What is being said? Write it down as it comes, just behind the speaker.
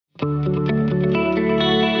Philippians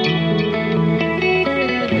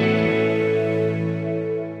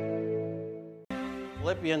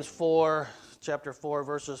 4, chapter 4,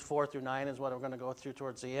 verses 4 through 9 is what we're going to go through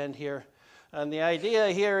towards the end here. And the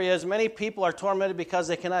idea here is many people are tormented because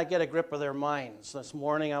they cannot get a grip of their minds. This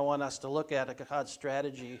morning I want us to look at God's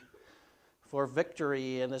strategy for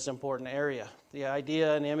victory in this important area. The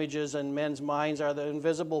idea and images in men's minds are the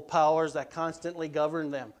invisible powers that constantly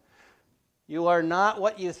govern them. You are not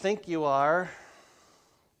what you think you are,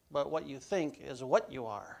 but what you think is what you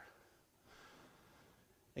are.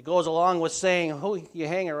 It goes along with saying who you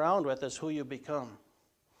hang around with is who you become.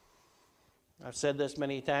 I've said this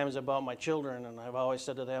many times about my children, and I've always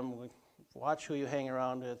said to them, watch who you hang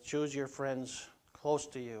around with. Choose your friends close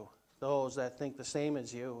to you, those that think the same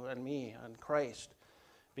as you and me and Christ,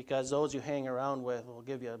 because those you hang around with will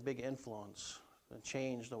give you a big influence and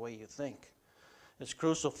change the way you think. It's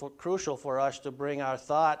crucial for us to bring our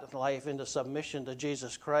thought life into submission to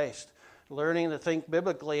Jesus Christ, learning to think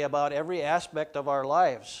biblically about every aspect of our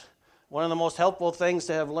lives. One of the most helpful things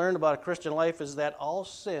to have learned about a Christian life is that all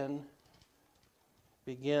sin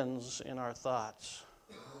begins in our thoughts,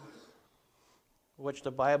 which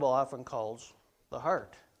the Bible often calls the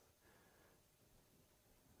heart.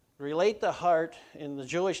 Relate the heart in the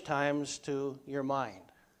Jewish times to your mind.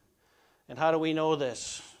 And how do we know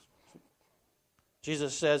this?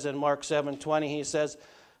 Jesus says in Mark 7:20, he says,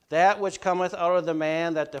 that which cometh out of the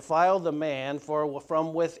man that defiled the man, for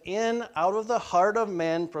from within, out of the heart of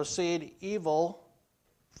men, proceed evil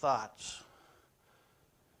thoughts.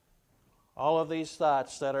 All of these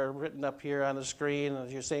thoughts that are written up here on the screen,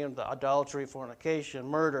 as you're saying, the adultery, fornication,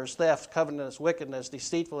 murders, theft, covetousness, wickedness,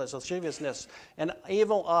 deceitfulness, lasciviousness, an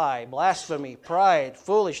evil eye, blasphemy, pride,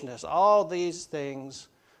 foolishness, all these things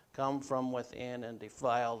come from within and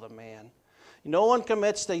defile the man. No one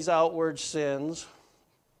commits these outward sins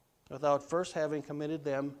without first having committed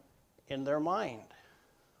them in their mind.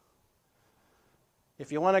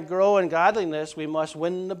 If you want to grow in godliness, we must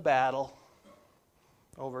win the battle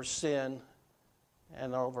over sin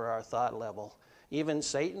and over our thought level. Even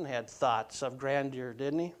Satan had thoughts of grandeur,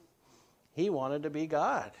 didn't he? He wanted to be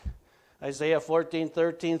God. Isaiah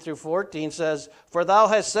 14:13 through 14 says, for thou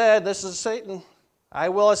hast said, this is Satan, I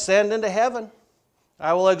will ascend into heaven.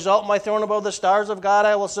 I will exalt my throne above the stars of God.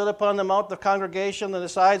 I will sit upon the mount of congregation on the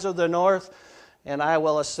sides of the north, and I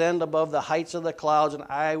will ascend above the heights of the clouds, and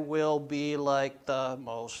I will be like the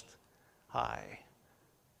Most High.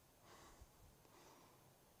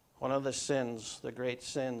 One of the sins, the great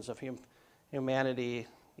sins of humanity,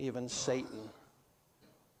 even Satan,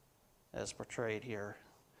 as portrayed here.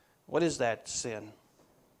 What is that sin?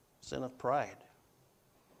 Sin of pride.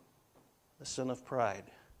 The sin of pride.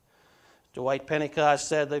 Dwight Pentecost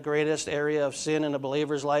said the greatest area of sin in a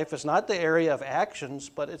believer's life is not the area of actions,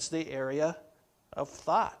 but it's the area of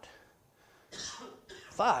thought.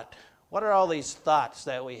 Thought. What are all these thoughts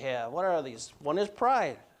that we have? What are these? One is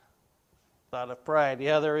pride. Thought of pride.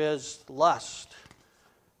 The other is lust,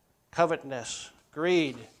 covetousness,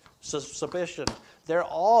 greed, suspicion. They're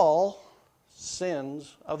all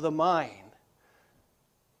sins of the mind.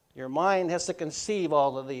 Your mind has to conceive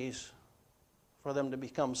all of these for them to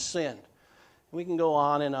become sin. We can go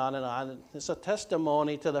on and on and on. It's a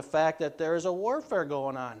testimony to the fact that there is a warfare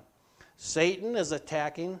going on. Satan is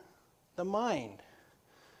attacking the mind.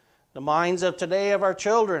 The minds of today of our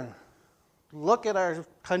children. Look at our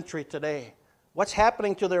country today. What's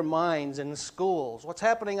happening to their minds in schools? What's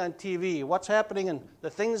happening on TV? What's happening in the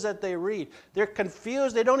things that they read? They're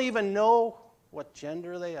confused. They don't even know what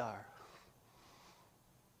gender they are.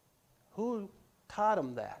 Who taught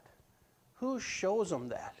them that? Who shows them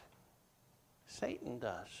that? Satan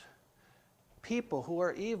does. People who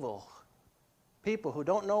are evil. People who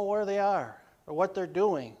don't know where they are or what they're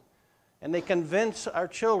doing. And they convince our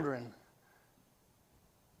children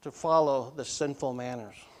to follow the sinful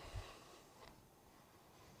manners.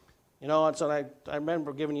 You know, I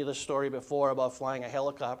remember giving you this story before about flying a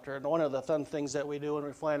helicopter. And one of the fun things that we do when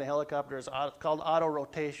we fly in a helicopter is called auto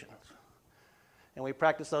rotations. And we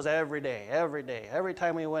practice those every day, every day. Every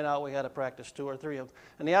time we went out, we had to practice 2 or 3 of them.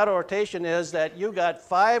 And the auto rotation is that you got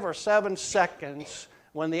 5 or 7 seconds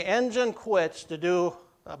when the engine quits to do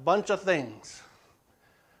a bunch of things.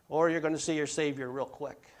 Or you're going to see your Savior real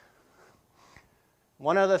quick.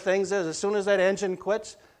 One of the things is, as soon as that engine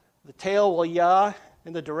quits, the tail will yaw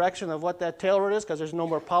in the direction of what that tail root is, because there's no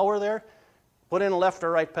more power there. Put in a left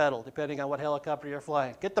or right pedal, depending on what helicopter you're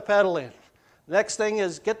flying. Get the pedal in. The next thing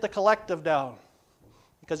is get the collective down,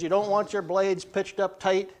 because you don't want your blades pitched up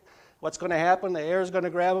tight. What's going to happen? The air is going to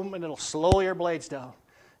grab them, and it'll slow your blades down.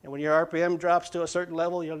 And when your RPM drops to a certain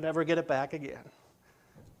level, you'll never get it back again.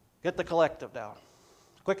 Get the collective down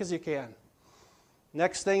as quick as you can.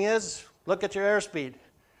 Next thing is, look at your airspeed.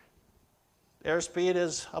 Airspeed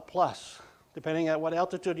is a plus. Depending on what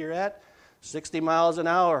altitude you're at, 60 miles an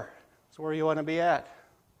hour is where you want to be at.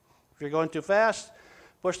 If you're going too fast,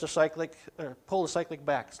 pull the cyclic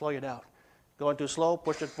back, slow you down. Going too slow,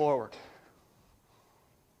 push it forward.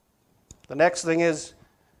 The next thing is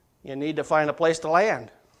you need to find a place to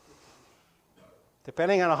land.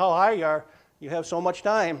 Depending on how high you are, you have so much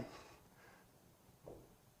time.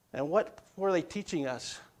 And what were they teaching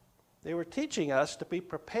us? They were teaching us to be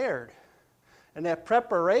prepared. And that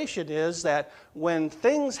preparation is that when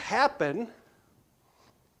things happen,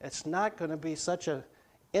 it's not going to be such an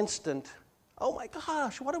instant, oh my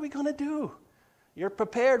gosh, what are we going to do? You're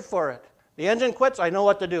prepared for it. The engine quits, I know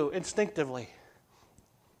what to do instinctively.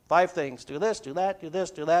 5 things, do this, do that, do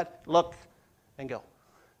this, do that, look, and go.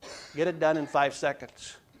 Get it done in 5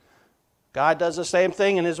 seconds. God does the same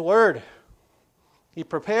thing in His Word. He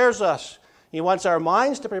prepares us. He wants our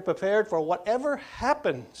minds to be prepared for whatever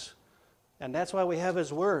happens. And that's why we have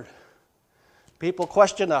His Word. People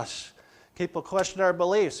question us. People question our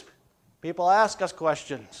beliefs. People ask us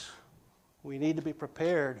questions. We need to be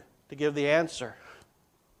prepared to give the answer.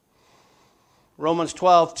 Romans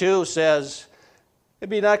 12:2 says,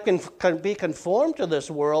 be not be conformed to this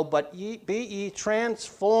world, but be ye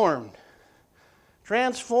transformed.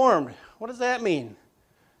 Transformed. What does that mean?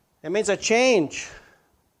 It means a change.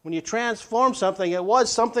 When you transform something, it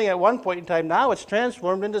was something at one point in time. Now it's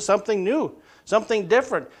transformed into something new, something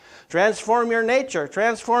different. Transform your nature.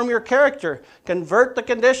 Transform your character. Convert the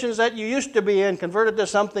conditions that you used to be in. Convert it to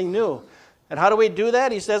something new. And how do we do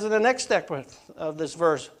that? He says in the next step of this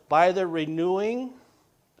verse, by the renewing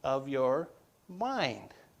of your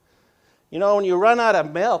mind. You know, when you run out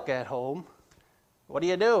of milk at home, what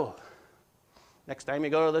do? Next time you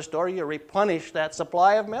go to the store, you replenish that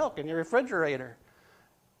supply of milk in your refrigerator.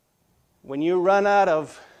 When you run out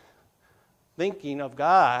of thinking of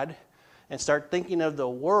God and start thinking of the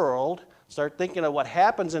world, start thinking of what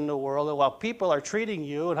happens in the world and how people are treating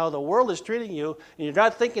you and how the world is treating you, and you're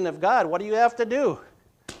not thinking of God, what do you have to do?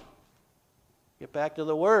 Get back to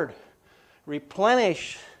the Word.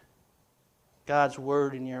 Replenish God's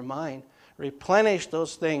Word in your mind. Replenish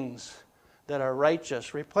those things that are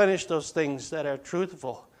righteous. Replenish those things that are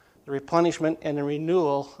truthful. The replenishment and the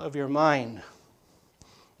renewal of your mind.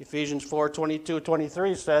 Ephesians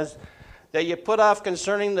 4:22-23 says that you put off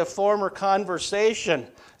concerning the former conversation.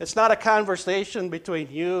 It's not a conversation between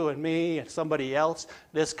you and me and somebody else.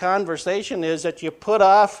 This conversation is that you put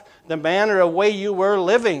off the manner of way you were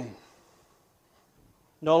living.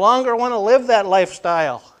 No longer want to live that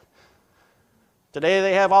lifestyle. Today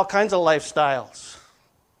they have all kinds of lifestyles.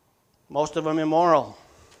 Most of them immoral.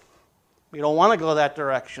 You don't want to go that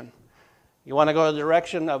direction. You want to go the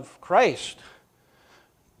direction of Christ.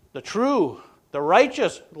 The true, the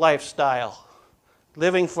righteous lifestyle.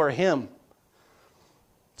 Living for Him.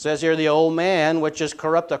 It says here, the old man, which is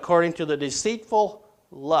corrupt according to the deceitful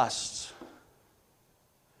lusts.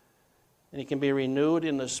 And it can be renewed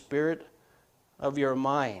in the spirit of your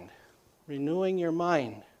mind. Renewing your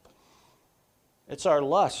mind. It's our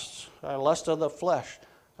lusts, our lust of the flesh,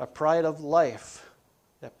 our pride of life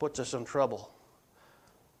that puts us in trouble.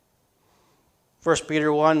 1 Peter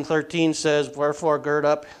 1:13 says, wherefore gird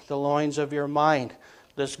up the loins of your mind.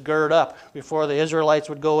 This gird up before the Israelites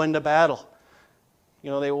would go into battle. You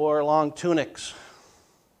know, they wore long tunics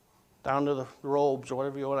down to the robes, or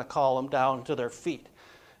whatever you want to call them, down to their feet.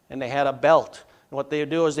 And they had a belt. And what they would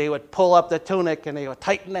do is they would pull up the tunic and they would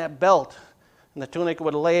tighten that belt. And the tunic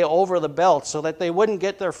would lay over the belt so that they wouldn't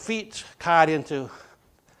get their feet caught into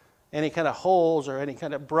any kind of holes or any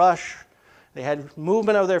kind of brush. They had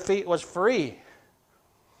movement of their feet was free.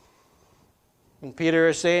 And Peter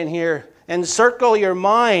is saying here, encircle your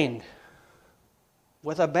mind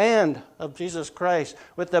with a band of Jesus Christ,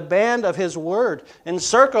 with the band of His Word.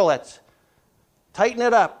 Encircle it. Tighten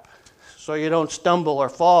it up so you don't stumble or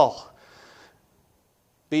fall.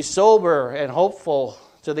 Be sober and hopeful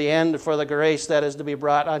to the end for the grace that is to be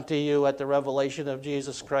brought unto you at the revelation of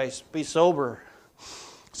Jesus Christ. Be sober.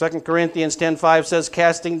 2 Corinthians 10:5 says,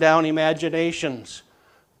 casting down imaginations.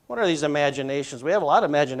 What are these imaginations? We have a lot of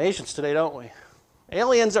imaginations today, don't we?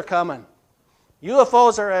 Aliens are coming.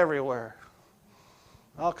 UFOs are everywhere.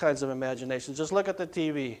 All kinds of imaginations. Just look at the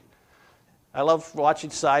TV. I love watching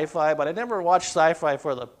sci-fi, but I never watch sci-fi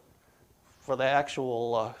for the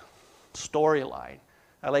actual storyline.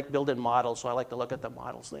 I like building models, so I like to look at the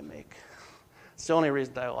models they make. It's the only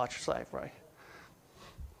reason I watch sci-fi.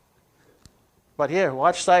 But here,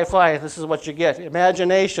 watch sci-fi. This is what you get.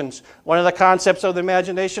 Imaginations. One of the concepts of the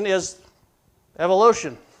imagination is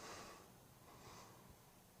evolution.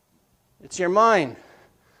 It's your mind.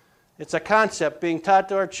 It's a concept being taught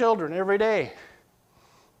to our children every day.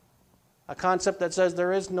 A concept that says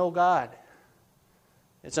there is no God.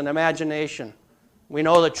 It's an imagination. We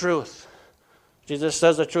know the truth. Jesus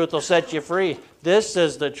says the truth will set you free. This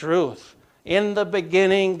is the truth. In the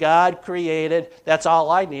beginning, God created. That's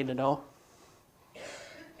all I need to know.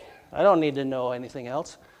 I don't need to know anything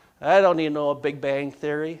else. I don't need to know a Big Bang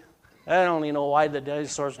theory. I don't need to know why the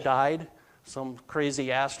dinosaurs died. Some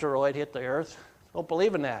crazy asteroid hit the earth. Don't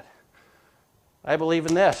believe in that. I believe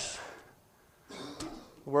in this.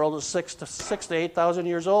 The world is 6,000 to 8,000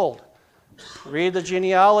 years old. Read the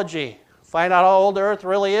genealogy. Find out how old the earth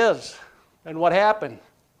really is and what happened.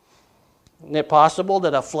 Isn't it possible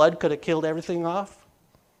that a flood could have killed everything off?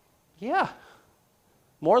 Yeah.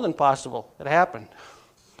 More than possible. It happened.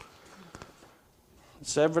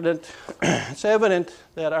 It's evident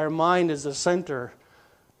that our mind is the center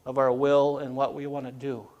of our will and what we want to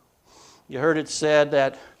do. You heard it said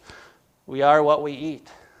that we are what we eat.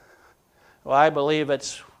 Well, I believe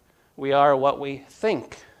we are what we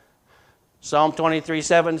think. Psalm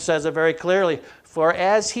 23:7 says it very clearly, "For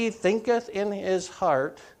as he thinketh in his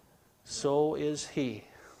heart, so is he."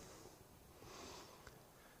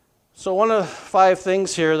 So one of the 5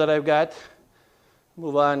 things here that I've got,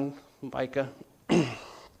 move on, Micah,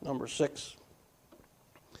 number 6.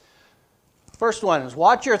 First one is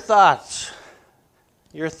watch your thoughts.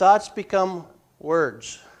 Your thoughts become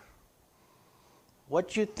words.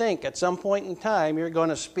 What you think at some point in time, you're going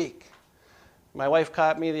to speak. My wife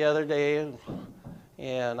caught me the other day,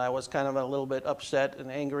 and I was kind of a little bit upset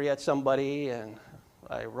and angry at somebody, and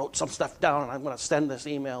I wrote some stuff down, and I'm going to send this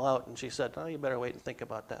email out. And she said, "Oh, you better wait and think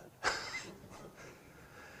about that."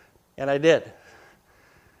 And I did.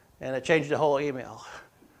 And it changed the whole email.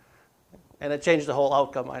 And it changed the whole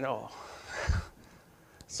outcome, I know.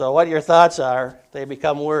 So what your thoughts are, they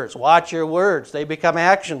become words. Watch your words. They become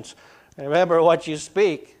actions. And remember, what you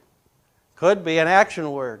speak could be an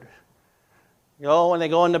action word. You know, when they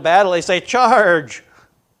go into battle, they say, "Charge."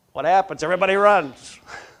 What happens? Everybody runs.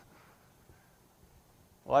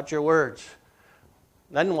 Watch your words.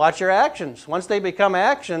 Then watch your actions. Once they become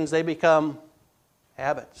actions, they become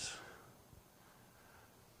habits.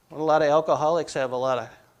 Well, a lot of alcoholics have a lot of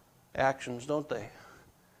actions, don't they?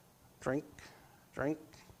 Drink, drink,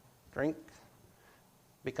 drink.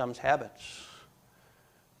 Becomes habits.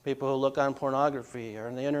 People who look on pornography or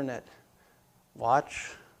on the internet.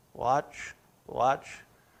 Watch, watch, watch.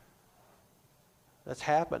 That's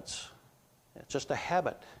habits. It's just a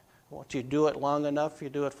habit. Once you do it long enough, you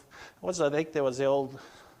do it. I think there was the old,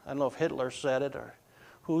 I don't know if Hitler said it or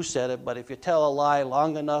who said it, but if you tell a lie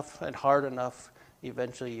long enough and hard enough,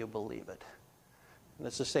 eventually you believe it. And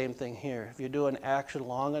it's the same thing here. If you do an action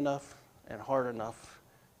long enough and hard enough,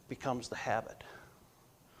 it becomes the habit.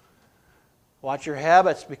 Watch your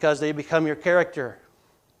habits because they become your character.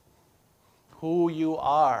 Who you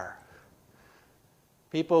are.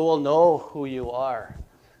 People will know who you are.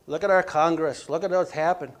 Look at our Congress. Look at what's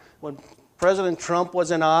happened. When President Trump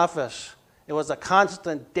was in office, it was a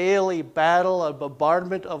constant daily battle, a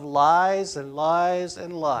bombardment of lies and lies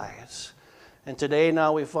and lies. And today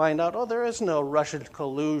now we find out, there is no Russian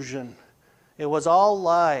collusion. It was all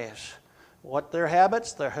lies. What their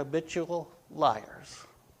habits? They're habitual liars.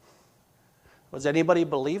 Does anybody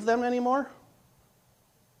believe them anymore?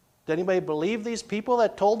 Does anybody believe these people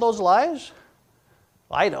that told those lies?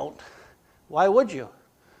 I don't. Why would you?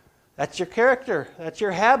 That's your character. That's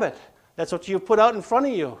your habit. That's what you put out in front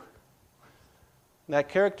of you. And that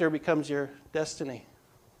character becomes your destiny.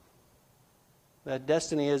 That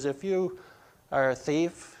destiny is if you are a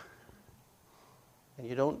thief and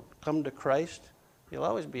you don't come to Christ, you'll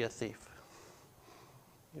always be a thief.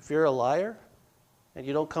 If you're a liar and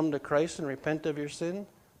you don't come to Christ and repent of your sin,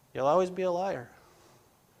 you'll always be a liar.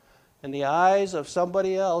 In the eyes of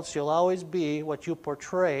somebody else, you'll always be what you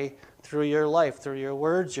portray through your life, through your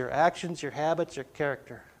words, your actions, your habits, your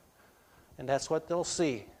character. And that's what they'll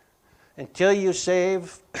see. Until you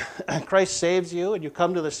Christ saves you and you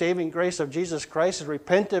come to the saving grace of Jesus Christ and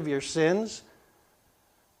repent of your sins,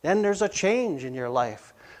 then there's a change in your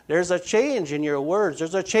life. There's a change in your words.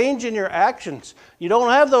 There's a change in your actions. You don't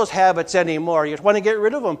have those habits anymore. You want to get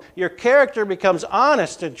rid of them. Your character becomes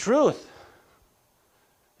honest and truth.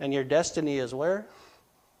 And your destiny is where?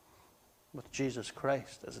 With Jesus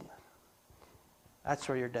Christ, isn't it? That's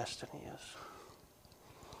where your destiny is.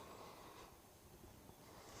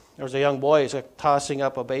 There was a young boy who's tossing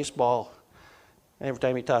up a baseball. And every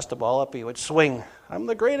time he tossed the ball up, he would swing. "I'm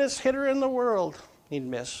the greatest hitter in the world." He'd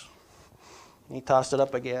miss. He tossed it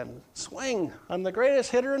up again. "Swing. I'm the greatest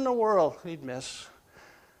hitter in the world." He'd miss.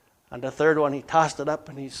 On the third one, he tossed it up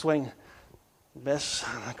and he'd swing.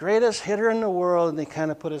 the greatest hitter in the world. And he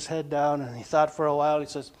kind of put his head down and he thought for a while. He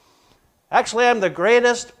says, actually, I'm the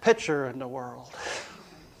greatest pitcher in the world.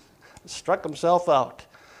 Struck himself out.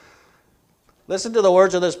 Listen to the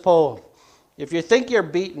words of this poem. If you think you're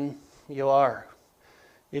beaten, you are.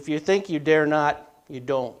 If you think you dare not, you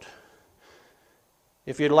don't.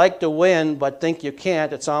 If you'd like to win but think you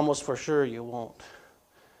can't, it's almost for sure you won't.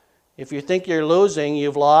 If you think you're losing,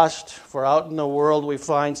 you've lost. For out in the world we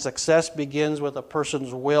find success begins with a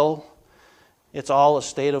person's will. It's all a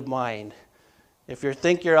state of mind. If you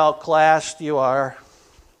think you're outclassed, you are.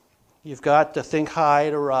 You've got to think high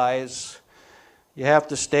to rise. You have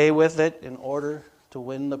to stay with it in order to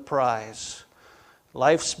win the prize.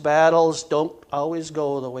 Life's battles don't always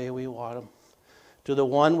go the way we want them. To the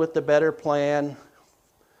one with the better plan,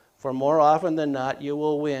 for more often than not, you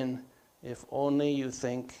will win if only you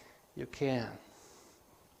think you can.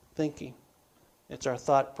 Thinking. It's our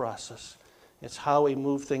thought process. It's how we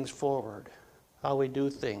move things forward, how we do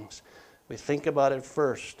things. We think about it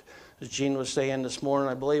first. As Gene was saying this morning,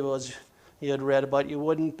 I believe it was he had read about you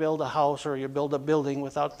wouldn't build a house or you build a building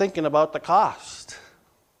without thinking about the cost.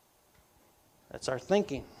 That's our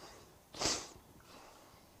thinking.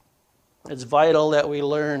 It's vital that we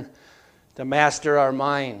learn to master our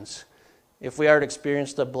minds if we are to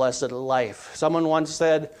experience the blessed life. Someone once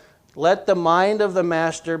said, let the mind of the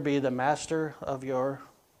master be the master of your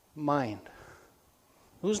mind.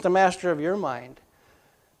 Who's the master of your mind?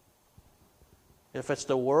 If it's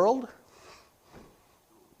the world,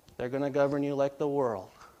 they're going to govern you like the world.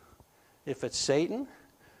 If it's Satan,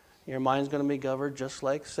 your mind's going to be governed just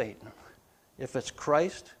like Satan. If it's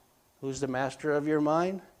Christ, who's the master of your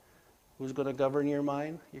mind? Who's going to govern your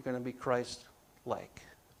mind? You're going to be Christ-like.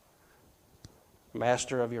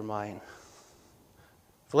 Master of your mind.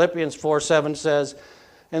 Philippians 4:7 says,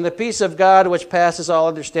 and the peace of God which passes all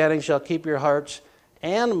understanding shall keep your hearts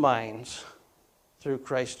and minds through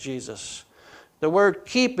Christ Jesus. The word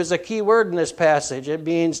keep is a key word in this passage. It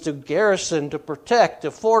means to garrison, to protect,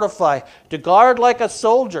 to fortify, to guard like a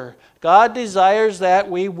soldier. God desires that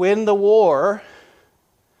we win the war,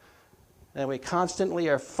 and we constantly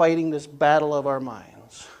are fighting this battle of our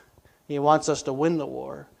minds. He wants us to win the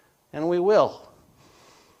war, and we will.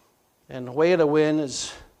 And the way to win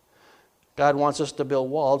is God wants us to build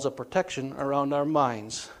walls of protection around our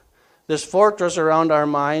minds. This fortress around our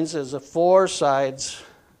minds is the four sides.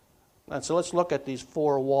 And so let's look at these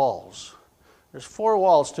four walls. There's four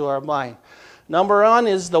walls to our mind. Number one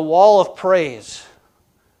is the wall of praise.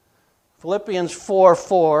 Philippians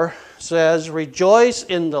 4:4 says, rejoice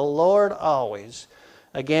in the Lord always.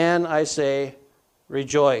 Again, I say,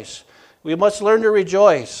 rejoice. We must learn to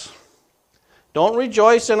rejoice. Don't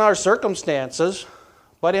rejoice in our circumstances,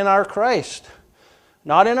 but in our Christ.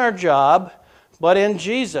 Not in our job, but in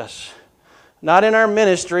Jesus. Not in our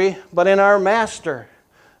ministry, but in our Master.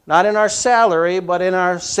 Not in our salary, but in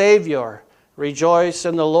our Savior. Rejoice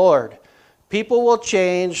in the Lord. People will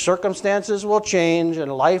change, circumstances will change,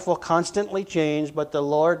 and life will constantly change, but the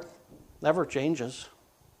Lord never changes.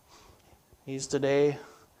 He's today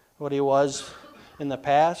what He was in the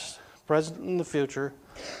past, present, and the future,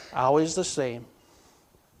 always the same.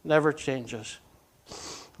 Never changes.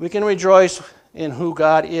 We can rejoice in who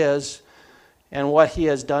God is and what He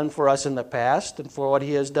has done for us in the past and for what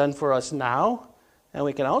He has done for us now. And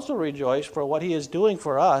we can also rejoice for what He is doing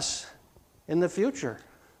for us in the future.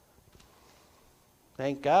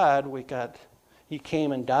 Thank God He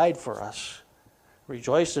came and died for us.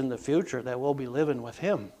 Rejoice in the future that we'll be living with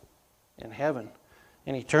Him in heaven,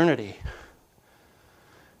 in eternity.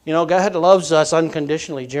 You know, God loves us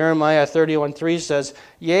unconditionally. Jeremiah 31:3 says,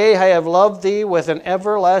 yea, I have loved thee with an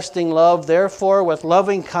everlasting love, therefore with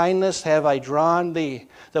loving kindness have I drawn thee.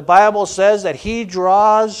 The Bible says that He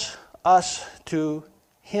draws us to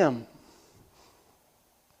Him.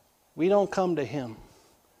 We don't come to Him.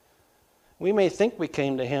 We may think we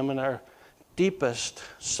came to Him in our deepest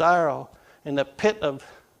sorrow, in the pit of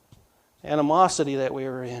animosity that we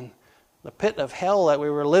were in, the pit of hell that we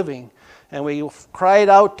were living, and we cried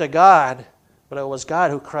out to God, but it was God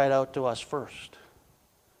who cried out to us first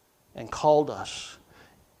and called us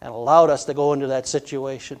and allowed us to go into that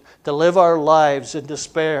situation, to live our lives in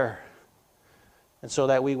despair, and so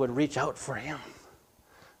that we would reach out for Him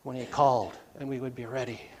when He called and we would be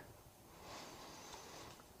ready.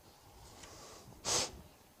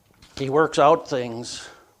 He works out things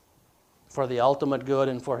for the ultimate good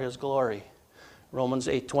and for His glory. Romans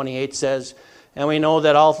 8:28 says, and we know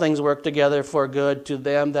that all things work together for good to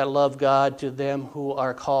them that love God, to them who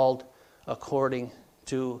are called according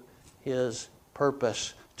to His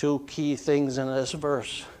purpose. Two key things in this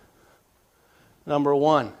verse. Number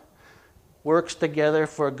one, works together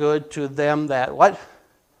for good to them that what?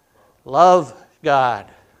 Love God.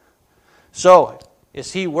 So,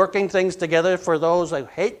 is he working things together for those that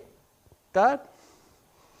hate God?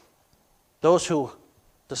 Those who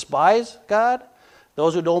despise God?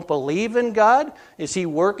 Those who don't believe in God? Is he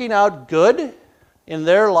working out good in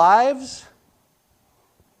their lives?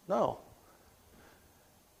 No.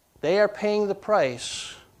 They are paying the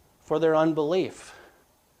price for their unbelief.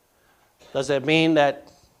 Does it mean that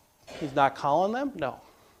he's not calling them? No.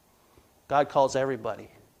 God calls everybody.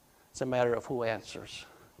 It's a matter of who answers.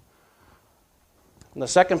 In the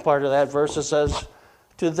second part of that verse it says,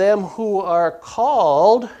 to them who are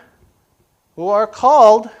called,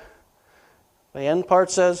 the end part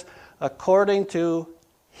says, according to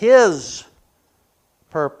his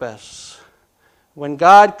purpose. When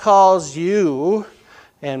God calls you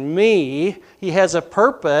and me, he has a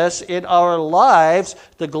purpose in our lives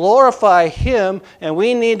to glorify him, and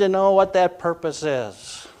we need to know what that purpose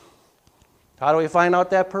is. How do we find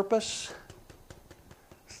out that purpose?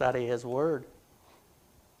 Study his word.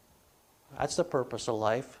 That's the purpose of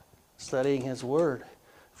life, studying his word,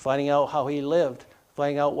 finding out how he lived,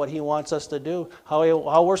 finding out what he wants us to do,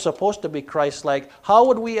 how we're supposed to be Christ-like. How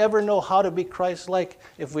would we ever know how to be Christ-like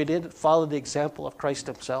if we didn't follow the example of Christ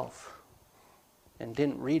himself and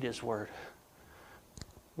didn't read his word?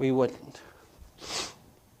 We wouldn't.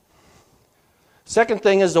 Second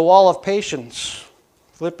thing is the wall of patience.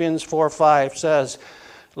 Philippians 4:5 says,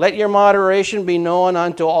 let your moderation be known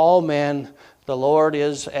unto all men, the Lord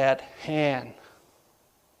is at hand.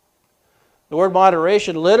 The word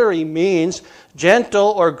moderation literally means gentle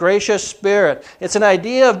or gracious spirit. It's an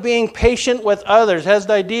idea of being patient with others. It has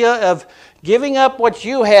the idea of giving up what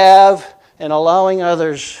you have and allowing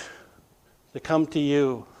others to come to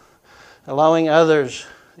you, allowing others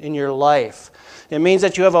in your life. It means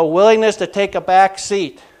that you have a willingness to take a back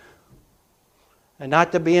seat and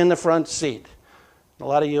not to be in the front seat. A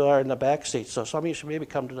lot of you are in the back seat, so some of you should maybe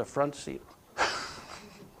come to the front seat.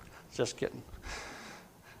 Just kidding.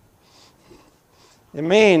 It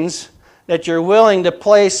means that you're willing to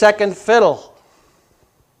play second fiddle.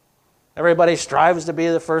 Everybody strives to be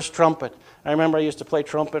the first trumpet. I remember I used to play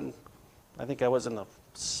trumpet. I think I was in the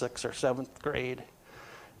 6th or 7th grade.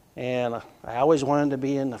 And I always wanted to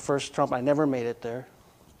be in the first trumpet. I never made it there.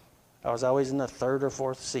 I was always in the 3rd or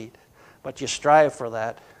 4th seat. But you strive for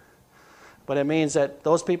that. But it means that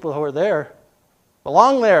those people who are there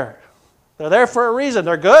belong there. They're there for a reason.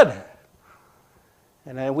 They're good.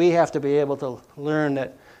 And then we have to be able to learn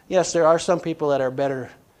that, yes, there are some people that are better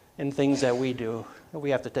in things that we do. And we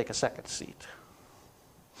have to take a second seat.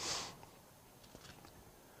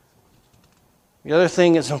 The other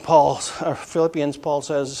thing is in Philippians, Paul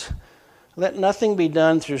says, let nothing be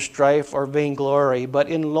done through strife or vainglory, but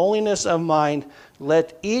in lowliness of mind,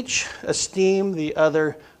 let each esteem the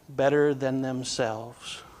other better than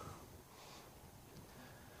themselves.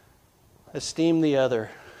 Esteem the other.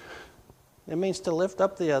 It means to lift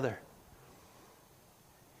up the other.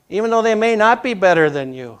 Even though they may not be better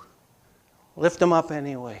than you, lift them up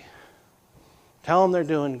anyway. Tell them they're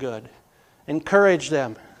doing good. Encourage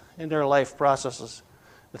them in their life processes,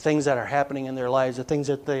 the things that are happening in their lives, the things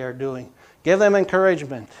that they are doing. Give them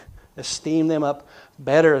encouragement. Esteem them up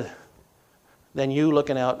better than you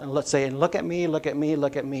looking out and let's say, look at me, look at me,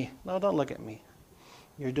 look at me. No, don't look at me.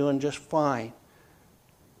 You're doing just fine.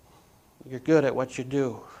 You're good at what you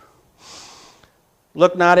do.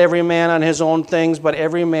 Look not every man on his own things, but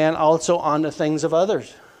every man also on the things of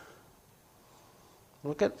others.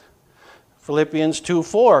 Look at Philippians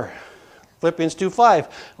 2:4. Philippians 2:5.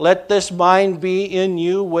 Let this mind be in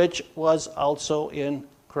you, which was also in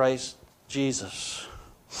Christ Jesus.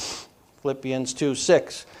 Philippians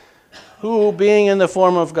 2:6. Who, being in the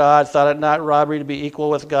form of God, thought it not robbery to be equal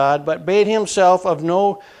with God, but made himself of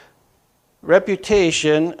no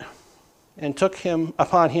reputation, and took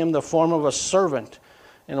upon him the form of a servant,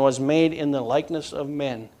 and was made in the likeness of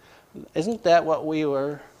men. Isn't that what we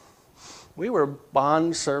were? We were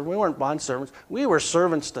bond servants. We weren't bond servants. We were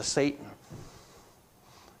servants to Satan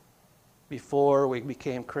before we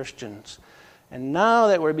became Christians. And now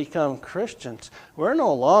that we've become Christians, we're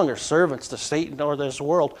no longer servants to Satan or this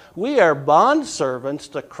world. We are bond servants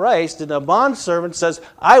to Christ, and a bond servant says,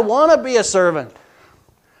 I want to be a servant.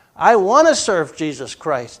 I want to serve Jesus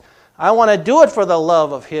Christ. I want to do it for the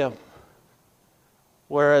love of him.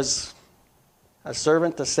 Whereas a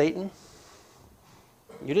servant to Satan,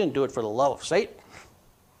 you didn't do it for the love of Satan.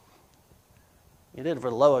 You did it for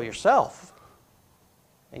the love of yourself.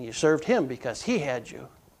 And you served him because he had you.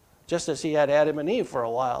 Just as he had Adam and Eve for a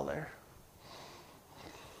while there.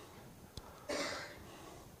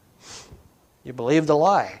 You believed the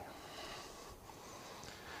lie.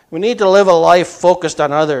 We need to live a life focused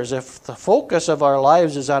on others. If the focus of our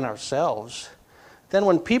lives is on ourselves, then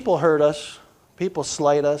when people hurt us, people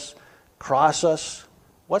slight us, cross us,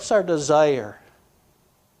 what's our desire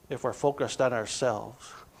if we're focused on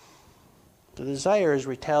ourselves? The desire is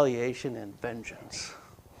retaliation and vengeance.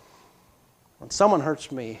 When someone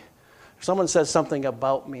hurts me, if someone says something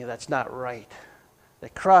about me that's not right, they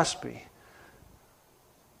cross me,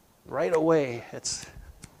 right away it's,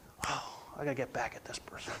 oh, I got to get back at this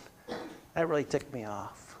person. That really ticked me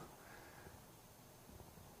off.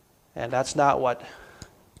 And that's not what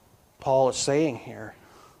Paul is saying here.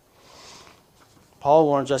 Paul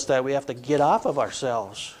warns us that we have to get off of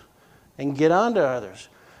ourselves and get on to others.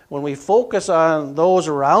 When we focus on those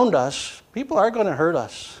around us, people are going to hurt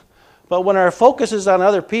us. But when our focus is on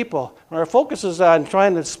other people, when our focus is on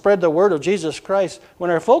trying to spread the word of Jesus Christ, when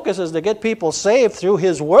our focus is to get people saved through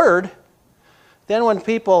His word, then when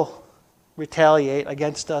people retaliate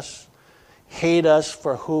against us, hate us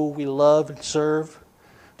for who we love and serve,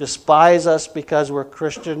 despise us because we're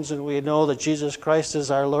Christians and we know that Jesus Christ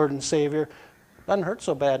is our Lord and Savior, it doesn't hurt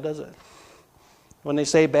so bad, does it? When they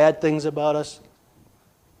say bad things about us,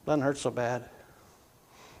 it doesn't hurt so bad.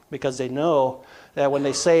 Because they know that when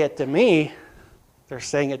they say it to me, they're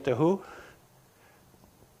saying it to who?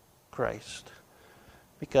 Christ.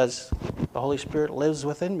 Because the Holy Spirit lives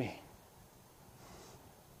within me.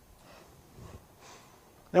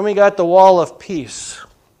 Then we got the wall of peace.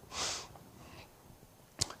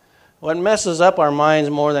 What messes up our minds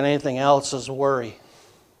more than anything else is worry.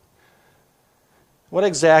 What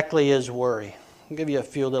exactly is worry? I'll give you a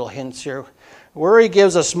few little hints here. Worry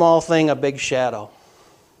gives a small thing a big shadow.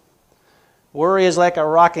 Worry is like a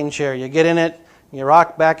rocking chair. You get in it, you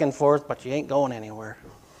rock back and forth, but you ain't going anywhere.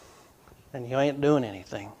 And you ain't doing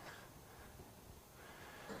anything.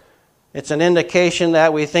 It's an indication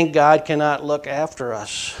that we think God cannot look after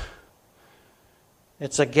us.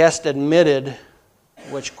 It's a guest admitted,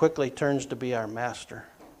 which quickly turns to be our master.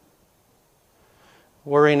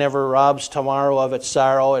 Worry never robs tomorrow of its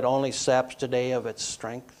sorrow. It only saps today of its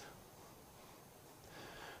strength.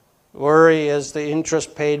 Worry is the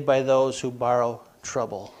interest paid by those who borrow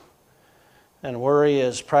trouble. And worry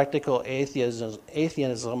is practical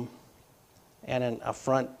atheism and an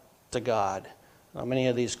affront to God. Now, many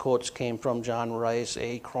of these quotes came from John Rice,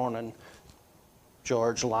 A. Cronin,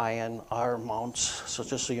 George Lyon, R. Mounts. So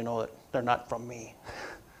just so you know that they're not from me.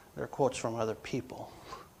 They're quotes from other people.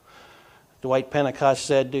 Dwight Pentecost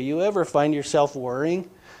said, "Do you ever find yourself worrying?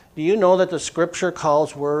 Do you know that the Scripture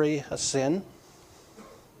calls worry a sin?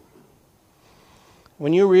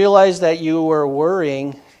 When you realized that you were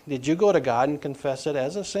worrying, did you go to God and confess it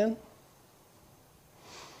as a sin?"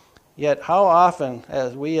 Yet how often,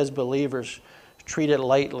 as we as believers treat it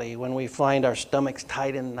lightly when we find our stomachs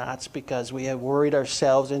tied in knots because we have worried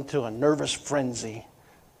ourselves into a nervous frenzy.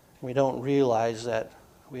 We don't realize that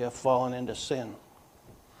we have fallen into sin.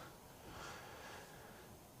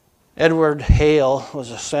 Edward Hale was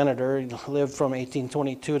a senator. He lived from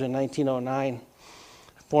 1822 to 1909.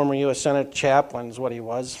 Former U.S. Senate chaplain is what he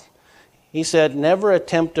was. He said, "Never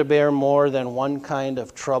attempt to bear more than one kind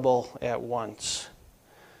of trouble at once.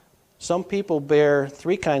 Some people bear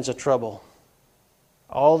three kinds of trouble.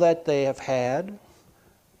 All that they have had,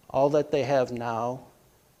 all that they have now,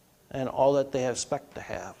 and all that they expect to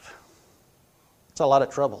have." It's a lot of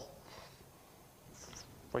trouble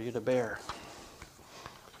for you to bear.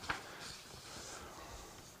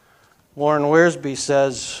 Warren Wiersbe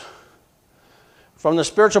says, from the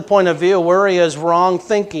spiritual point of view, worry is wrong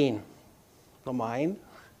thinking, the mind.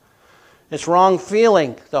 It's wrong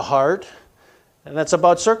feeling, the heart. And it's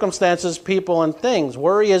about circumstances, people, and things.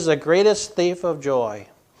 Worry is the greatest thief of joy.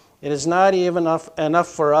 It is not even enough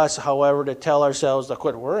for us, however, to tell ourselves to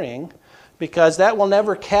quit worrying, because that will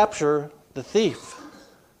never capture the thief.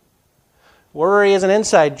 Worry is an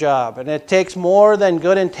inside job, and it takes more than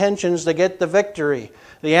good intentions to get the victory.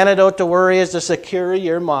 The antidote to worry is to secure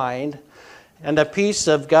your mind, and the peace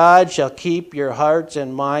of God shall keep your hearts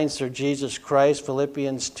and minds through Jesus Christ.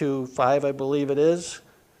 Philippians 2:5, I believe it is.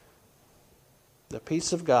 The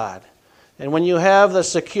peace of God. And when you have the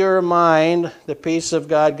secure mind, the peace of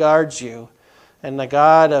God guards you, and the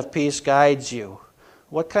God of peace guides you.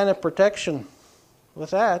 What kind of protection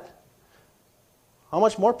with that? How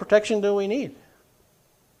much more protection do we need?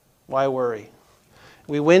 Why worry?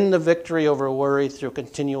 We win the victory over worry through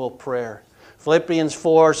continual prayer. Philippians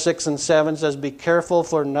 4:6 and 7 says, "Be careful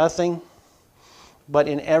for nothing, but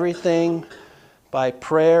in everything by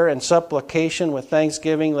prayer and supplication with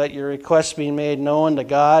thanksgiving, let your requests be made known to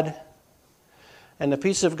God. And the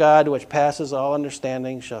peace of God, which passes all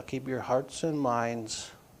understanding, shall keep your hearts and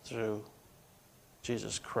minds through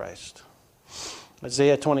Jesus Christ.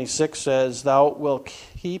 Isaiah 26 says, Thou wilt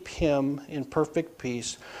keep him in perfect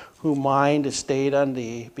peace, whose mind is stayed on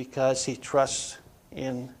thee, because he trusts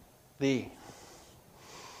in thee.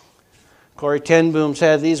 Corrie ten Boom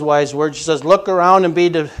said these wise words. She says, Look around and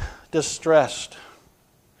be distressed.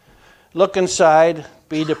 Look inside,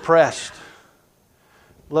 be depressed.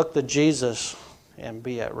 Look to Jesus and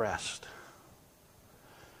be at rest.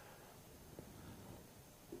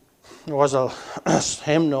 There was a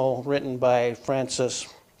hymnal written by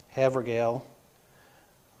Francis Havergal,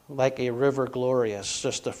 Like a River Glorious.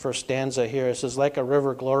 Just the first stanza here. It says, Like a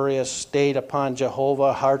river glorious, stayed upon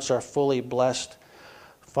Jehovah, hearts are fully blessed,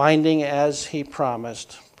 finding as he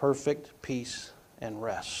promised, perfect peace and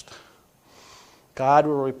rest. God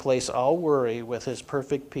will replace all worry with his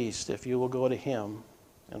perfect peace if you will go to him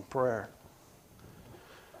in prayer.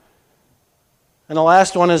 And the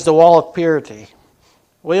last one is the wall of purity.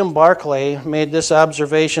 William Barclay made this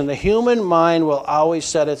observation: the human mind will always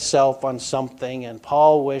set itself on something, and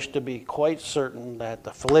Paul wished to be quite certain that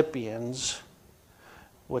the Philippians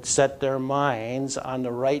would set their minds on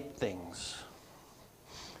the right things.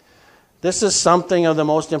 This is something of the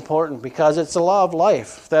most important because it's the law of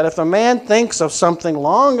life, that if a man thinks of something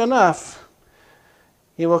long enough,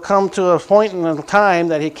 he will come to a point in time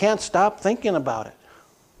that he can't stop thinking about it.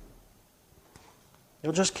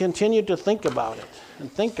 He'll just continue to think about it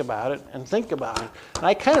and think about it and think about it. And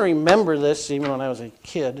I kind of remember this even when I was a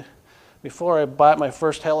kid. Before I bought my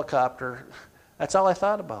first helicopter, that's all I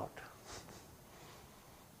thought about.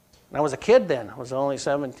 And I was a kid then. I was only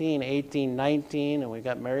 17, 18, 19, and we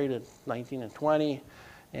got married at 19 and 20.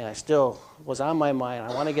 And I still was on my mind,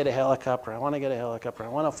 I want to get a helicopter, I want to get a helicopter, I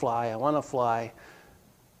want to fly, I want to fly.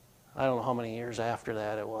 I don't know how many years after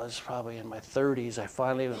that it was, probably in my 30s, I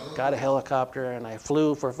finally got a helicopter and I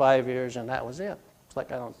flew for 5 years and that was it. It's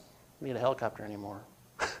like I don't need a helicopter anymore.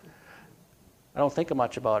 I don't think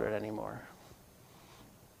much about it anymore.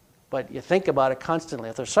 But you think about it constantly.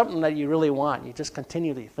 If there's something that you really want, you just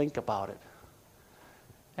continually think about it.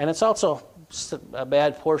 And it's also a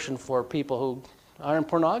bad portion for people who are in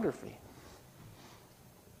pornography.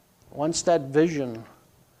 Once that vision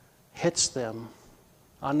hits them,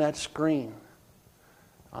 on that screen,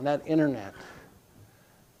 on that internet,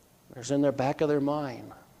 there's in the back of their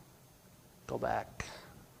mind, go back.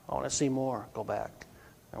 I want to see more, go back.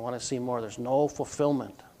 I want to see more. There's no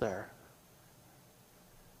fulfillment there.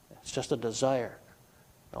 It's just a desire.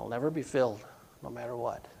 It'll never be filled, no matter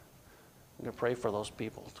what. I'm going to pray for those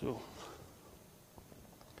people too.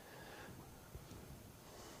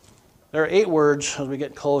 There are 8 words as we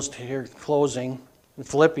get close to here, closing, in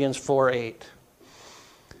Philippians 4:8.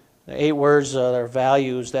 The 8 words are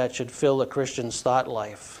values that should fill the Christian's thought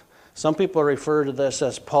life. Some people refer to this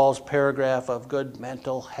as Paul's paragraph of good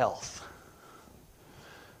mental health.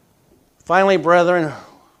 Finally, brethren,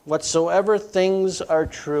 whatsoever things are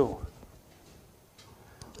true.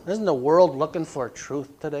 Isn't the world looking for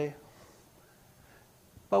truth today?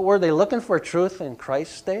 But were they looking for truth in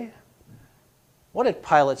Christ's day? What did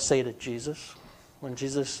Pilate say to Jesus when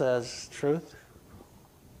Jesus says truth?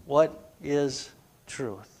 What is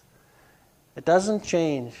truth? It doesn't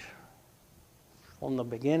change from the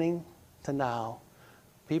beginning to now.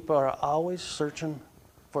 People are always searching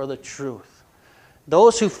for the truth.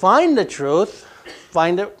 Those who find the truth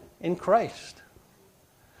find it in Christ.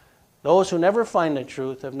 Those who never find the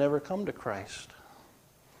truth have never come to Christ.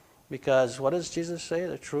 Because what does Jesus say?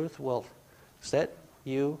 The truth will set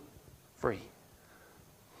you free.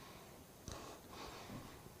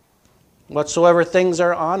 Whatsoever things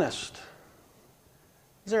are honest.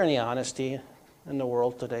 Is there any honesty in the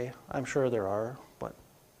world today? I'm sure there are, but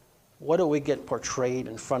what do we get portrayed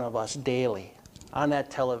in front of us daily on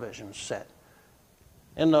that television set,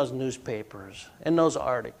 in those newspapers, in those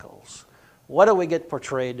articles? What do we get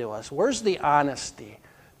portrayed to us? Where's the honesty?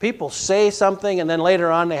 People say something and then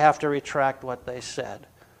later on they have to retract what they said.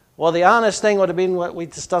 Well, the honest thing would have been what we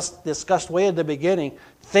discussed way at the beginning.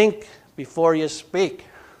 Think before you speak.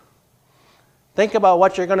 Think about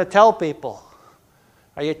what you're going to tell people.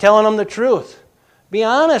 Are you telling them the truth? Be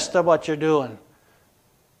honest about what you're doing.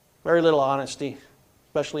 Very little honesty,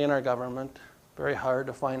 especially in our government. Very hard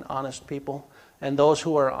to find honest people. And those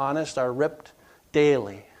who are honest are ripped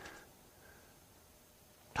daily.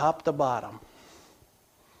 Top to bottom.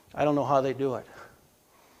 I don't know how they do it.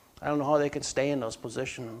 I don't know how they can stay in those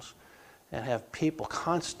positions and have people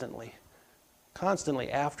constantly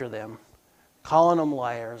after them, calling them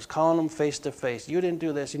liars, calling them face to face. You didn't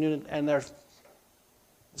do this, you didn't, and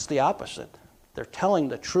it's the opposite. They're telling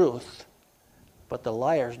the truth, but the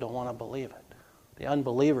liars don't want to believe it. The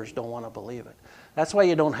unbelievers don't want to believe it. That's why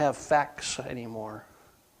you don't have facts anymore.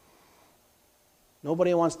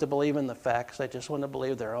 Nobody wants to believe in the facts. They just want to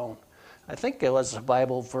believe their own. I think it was a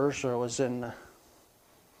Bible verse, or it was in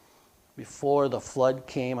before the flood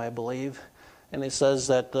came, I believe. And it says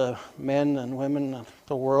that the men and women of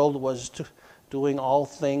the world was doing all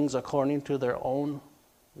things according to their own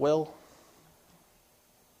will,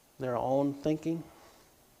 their own thinking.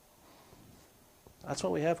 That's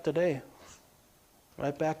what we have today.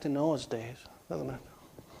 Right back to Noah's days, doesn't it?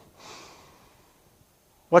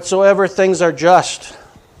 Whatsoever things are just.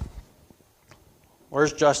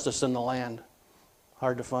 Where's justice in the land?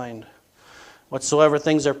 Hard to find. Whatsoever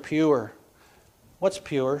things are pure. What's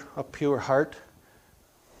pure? A pure heart,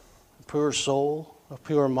 a pure soul, a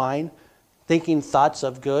pure mind, thinking thoughts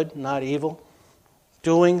of good, not evil,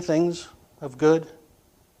 doing things of good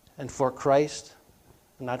and for Christ,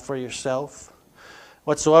 and not for yourself.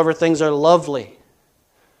 Whatsoever things are lovely.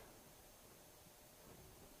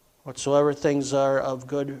 Whatsoever things are of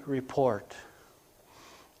good report.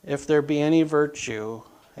 If there be any virtue,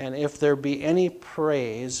 and if there be any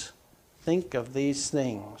praise, think of these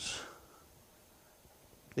things.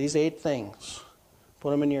 These 8 things.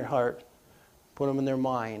 Put them in your heart. Put them in their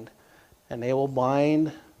mind. And they will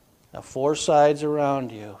bind the 4 sides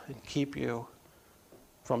around you and keep you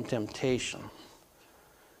from temptation.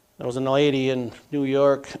 There was a lady in New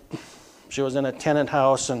York. She was in a tenant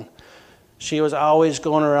house, and she was always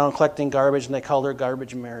going around collecting garbage, and they called her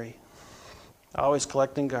Garbage Mary. Always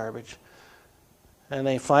collecting garbage. And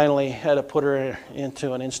they finally had to put her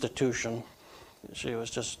into an institution. She was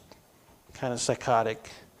just kind of psychotic.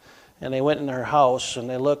 And they went in her house, and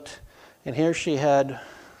they looked, and here she had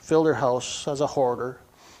filled her house as a hoarder.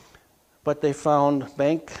 But they found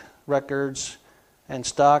bank records and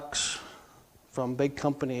stocks from big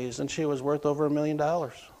companies, and she was worth over $1 million.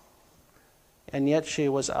 And yet she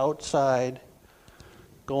was outside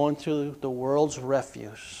going through the world's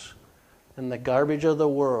refuse and the garbage of the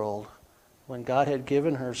world when God had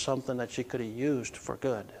given her something that she could have used for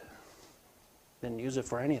good. Didn't use it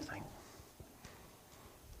for anything.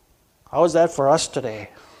 How is that for us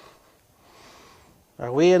today?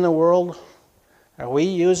 Are we in the world? Are we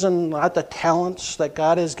using not the talents that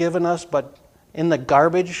God has given us, but in the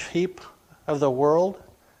garbage heap of the world?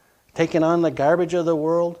 Taking on the garbage of the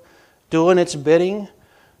world? Doing its bidding?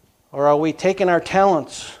 Or are we taking our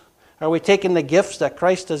talents? Are we taking the gifts that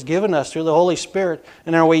Christ has given us through the Holy Spirit,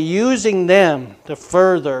 and are we using them to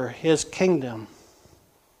further His kingdom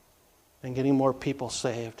and getting more people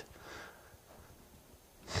saved?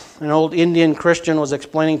 An old Indian Christian was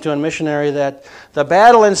explaining to a missionary that the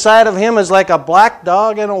battle inside of him is like a black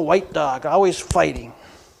dog and a white dog, always fighting.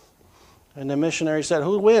 And the missionary said,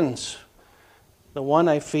 "Who wins?" "The one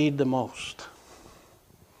I feed the most."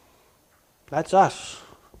 That's us.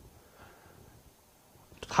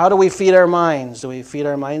 How do we feed our minds? Do we feed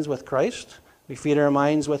our minds with Christ? We feed our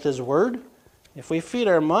minds with His Word? If we feed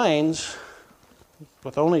our minds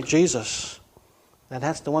with only Jesus, then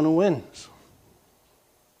that's the one who wins.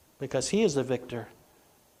 Because He is the victor.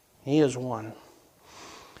 He is one.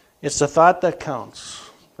 It's the thought that counts.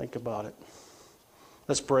 Think about it.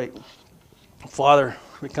 Let's pray. Father,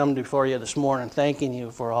 we come before You this morning thanking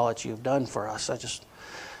You for all that You've done for us. I just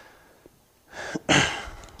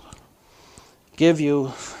give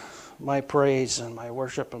You my praise and my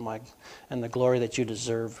worship and the glory that You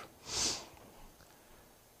deserve.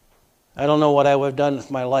 I don't know what I would have done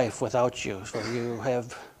with my life without You, for You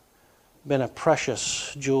have been a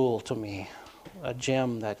precious jewel to me, a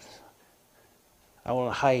gem that I want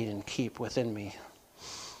to hide and keep within me.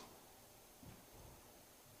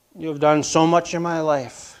 You have done so much in my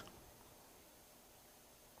life,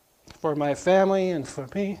 for my family and for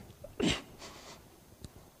me.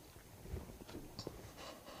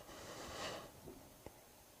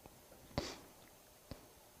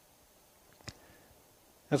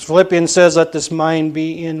 As Philippians says, let this mind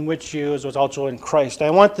be in which you was also in Christ.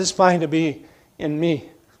 I want this mind to be in me.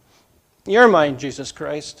 Your mind, Jesus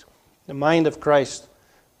Christ. The mind of Christ.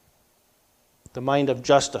 The mind of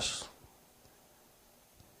justice.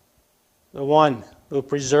 The one who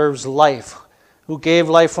preserves life. Who gave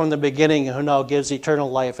life from the beginning and who now gives eternal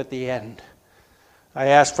life at the end. I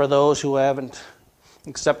ask for those who haven't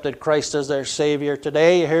accepted Christ as their Savior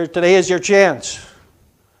today. Today is your chance.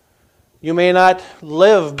 You may not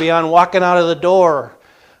live beyond walking out of the door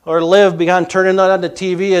or live beyond turning on the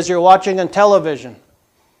TV as you're watching on television.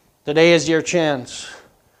 Today is your chance.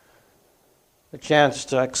 The chance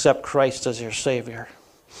to accept Christ as your Savior.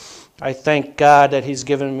 I thank God that He's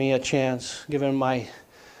given me a chance, given my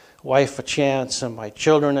wife a chance and my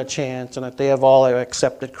children a chance, and that they have all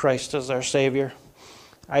accepted Christ as their Savior.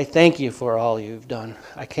 I thank you for all you've done.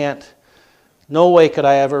 No way could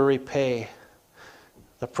I ever repay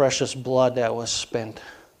the precious blood that was spent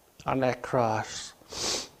on that cross,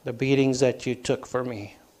 the beatings that you took for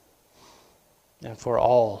me, and for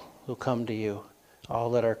all who come to you,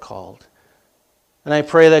 all that are called. And I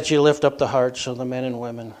pray that you lift up the hearts of the men and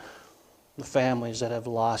women, the families that have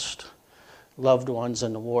lost loved ones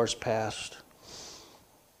in the wars past.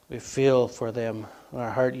 We feel for them, and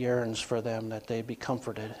our heart yearns for them, that they be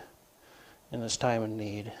comforted in this time of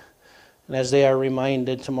need. And as they are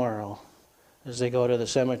reminded tomorrow, as they go to the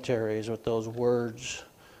cemeteries with those words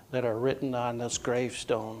that are written on those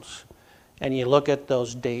gravestones, and you look at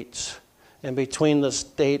those dates, and between the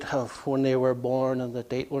date of when they were born and the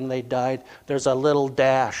date when they died, there's a little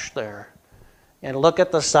dash there. And look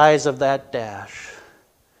at the size of that dash.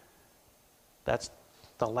 That's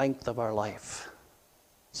the length of our life.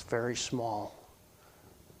 It's very small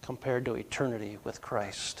compared to eternity with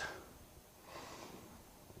Christ.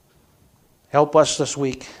 Help us this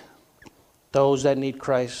week, those that need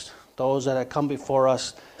Christ, those that have come before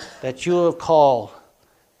us, that you have called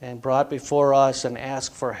and brought before us and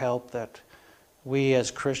asked for help, that we as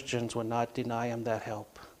Christians would not deny them that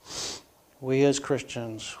help. We as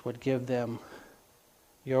Christians would give them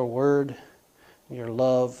your word, your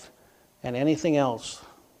love, and anything else,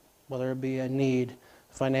 whether it be a need,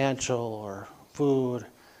 financial or food,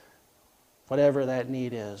 whatever that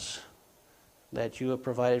need is, that you have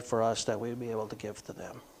provided for us, that we would be able to give to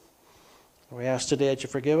them. We ask today that you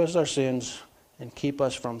forgive us our sins and keep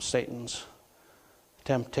us from Satan's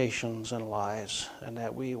temptations and lies, and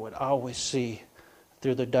that we would always see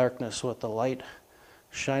through the darkness with the light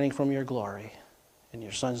shining from your glory. In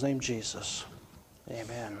your Son's name, Jesus.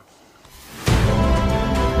 Amen.